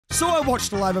So I watched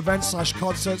the live event slash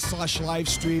concert slash live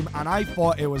stream, and I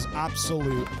thought it was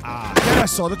absolute ass. Then I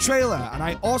saw the trailer, and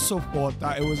I also thought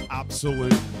that it was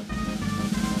absolute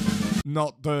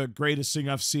not the greatest thing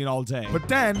I've seen all day. But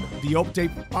then the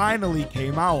update finally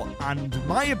came out, and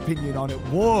my opinion on it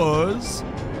was...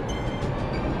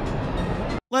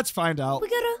 Let's find out. We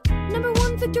got a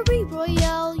 #1 victory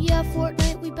royale. Yeah,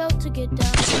 Fortnite, we about to get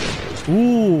down.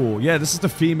 Ooh, yeah, this is the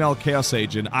female Chaos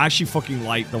Agent. I actually fucking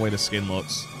like the way the skin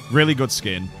looks. Really good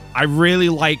skin. I really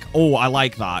like... Oh, I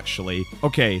like that, actually.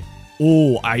 Okay.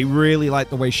 Oh, I really like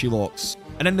the way she looks.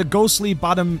 And then the ghostly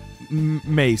Badam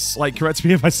Mace. Like, correct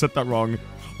me if I said that wrong.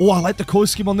 Oh, I like the color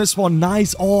scheme on this one.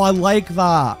 Nice. Oh, I like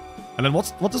that. And then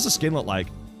what does the skin look like?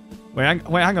 Wait, hang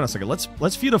on a second.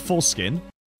 Let's view the full skin.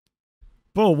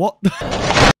 Bro, what?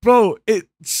 Bro,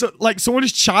 it's like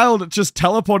someone's child just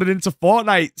teleported into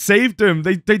Fortnite, saved them.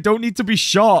 They don't need to be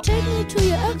shot. Take me to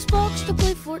your Xbox to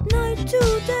play Fortnite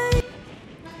today.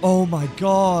 Oh my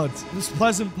god. This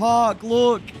Pleasant Park,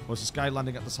 look. Was this guy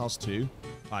landing at this house too?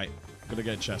 Alright, gonna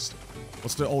get a chest.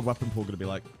 What's the old weapon pool gonna be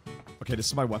like? Okay, this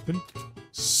is my weapon.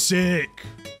 Sick.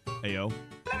 Hey, yo.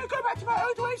 Let me go back to my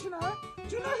old ways, you know.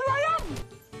 Do you know who I am?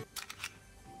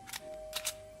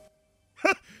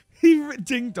 He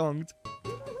ding-donged.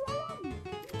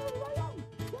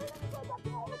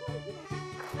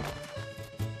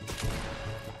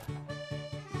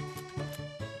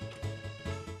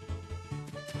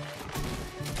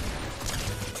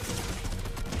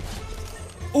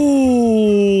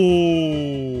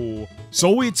 Oh,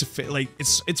 so weird to fit. Like,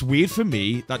 it's weird for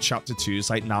me that chapter 2 is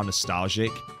like now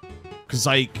nostalgic, because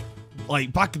like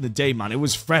back in the day, man, it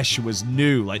was fresh, it was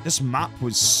new. Like, this map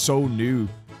was so new.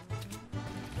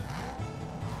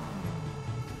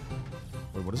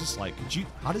 Wait, what is this like?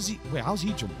 How does he? Wait, how's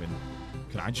he jumping?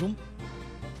 Can I jump?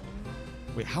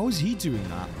 Wait, how is he doing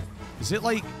that? Is it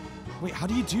like? Wait, how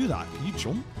do you do that? Can you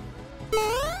jump?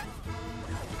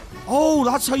 Oh,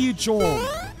 that's how you jump.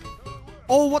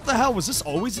 Oh, what the hell? Was this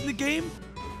always in the game?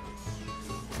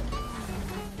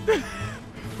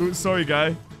 Ooh, sorry,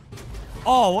 guy.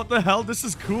 Oh, what the hell? This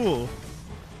is cool.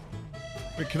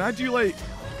 Wait, can I do, like,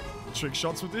 trick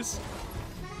shots with this?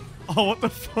 Oh, what the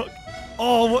fuck?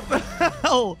 Oh, what the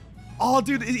hell? Oh,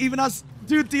 dude, it even has...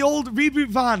 Dude, the old reboot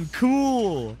van.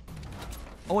 Cool.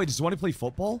 Oh, wait, does he want to play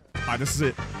football? Alright, this is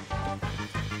it.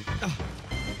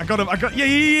 I got him.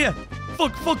 Yeah.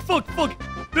 Fuck. No.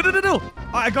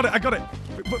 I got it.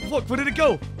 Fuck, where did it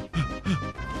go?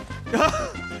 No.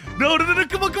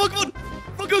 Come on.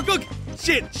 Fuck.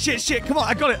 Shit. Come on,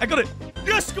 I got it.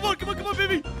 Yes, come on,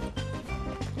 baby.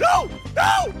 No.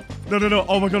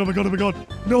 Oh my god.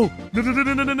 No.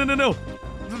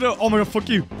 Oh my god, fuck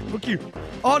you.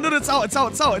 Oh, no, it's out. Do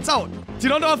you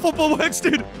not know how football works,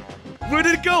 dude? Where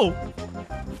did it go?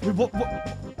 Wait, what?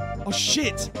 Oh,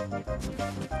 shit.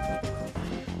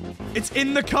 It's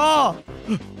in the car.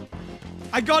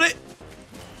 I got it.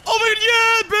 Oh my god,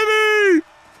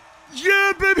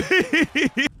 yeah,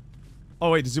 baby.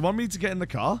 Oh, wait, does he want me to get in the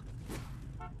car?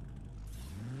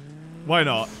 Why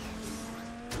not?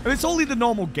 And it's only the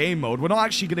normal game mode. We're not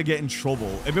actually going to get in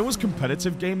trouble. If it was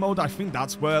competitive game mode, I think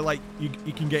that's where, like,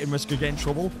 you can get in risk of getting in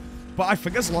trouble. But I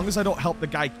think as long as I don't help the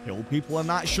guy kill people and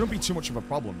that, it shouldn't be too much of a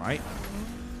problem, right?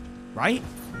 Right?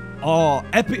 Oh,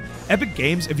 Epic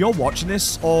Games, if you're watching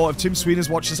this, or if Tim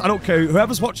Sweeney's watching this, I don't care,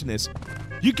 whoever's watching this,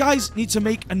 you guys need to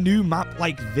make a new map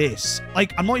like this.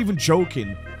 Like, I'm not even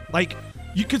joking. Like,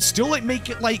 you could still, like,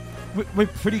 make it, like,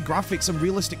 with pretty graphics and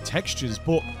realistic textures,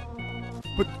 but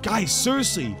guys,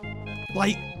 seriously,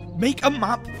 like, make a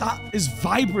map that is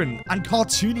vibrant and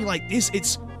cartoony like this.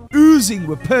 It's oozing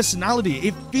with personality.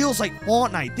 It feels like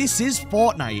Fortnite. This is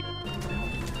Fortnite.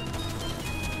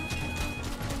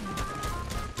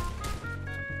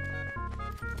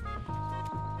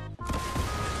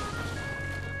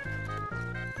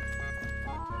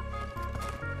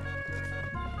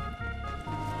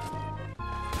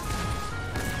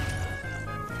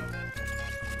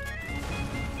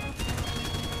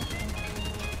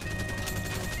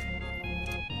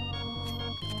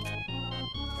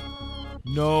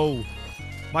 No.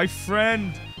 My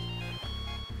friend.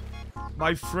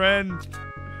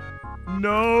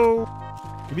 No.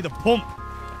 Give me the pump.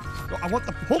 No, I want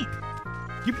the pump.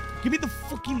 Give me the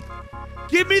fucking...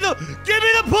 Give me the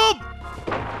pump.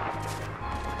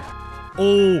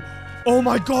 Oh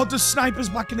my god, the sniper's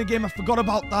back in the game. I forgot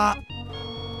about that.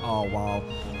 Oh, wow.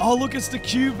 Oh, look, it's the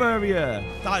cube area.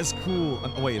 That is cool.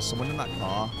 And, oh, wait, is someone in that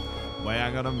car? Wait,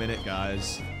 hang on a minute,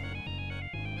 guys.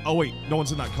 Oh, wait, no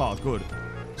one's in that car. Good.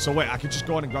 So, wait, I could just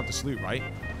go on and grab this loot, right?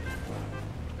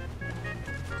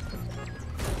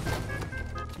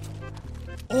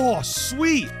 Oh,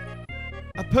 sweet.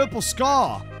 A purple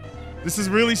scar. This is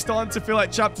really starting to feel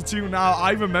like chapter 2 now.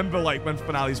 I remember, like, when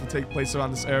finales would take place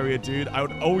around this area, dude. I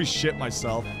would always shit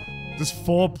myself. There's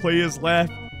 4 players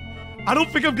left. I don't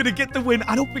think I'm gonna get the win.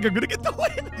 I don't think I'm gonna get the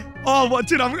win. Oh, what,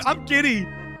 dude, I'm giddy.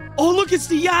 Oh, look, it's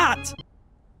the yacht.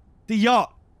 The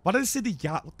yacht. Why did I say the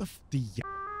yacht? What the yacht?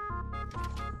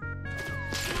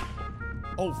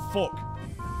 Oh, fuck.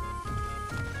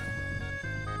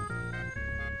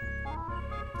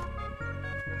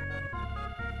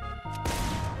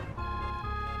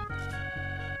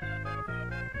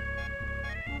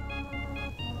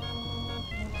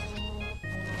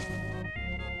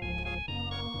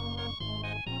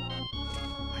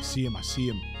 I see him. I see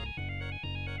him.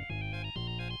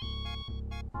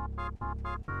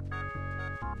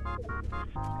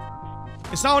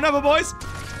 It's now or never, boys.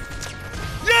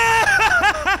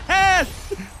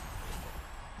 Yes!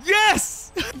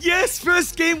 Yes! Yes!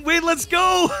 First game win. Let's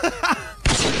go!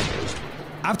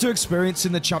 After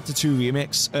experiencing the Chapter 2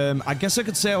 remix, I guess I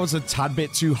could say I was a tad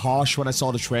bit too harsh when I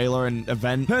saw the trailer and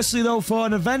event. Personally, though, for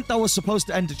an event that was supposed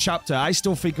to end a chapter, I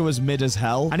still think it was mid as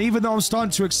hell. And even though I'm starting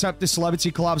to accept the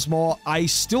celebrity collabs more, I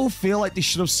still feel like they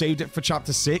should have saved it for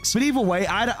Chapter 6. But either way,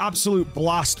 I had an absolute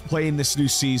blast playing this new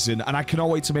season, and I cannot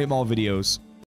wait to make more videos.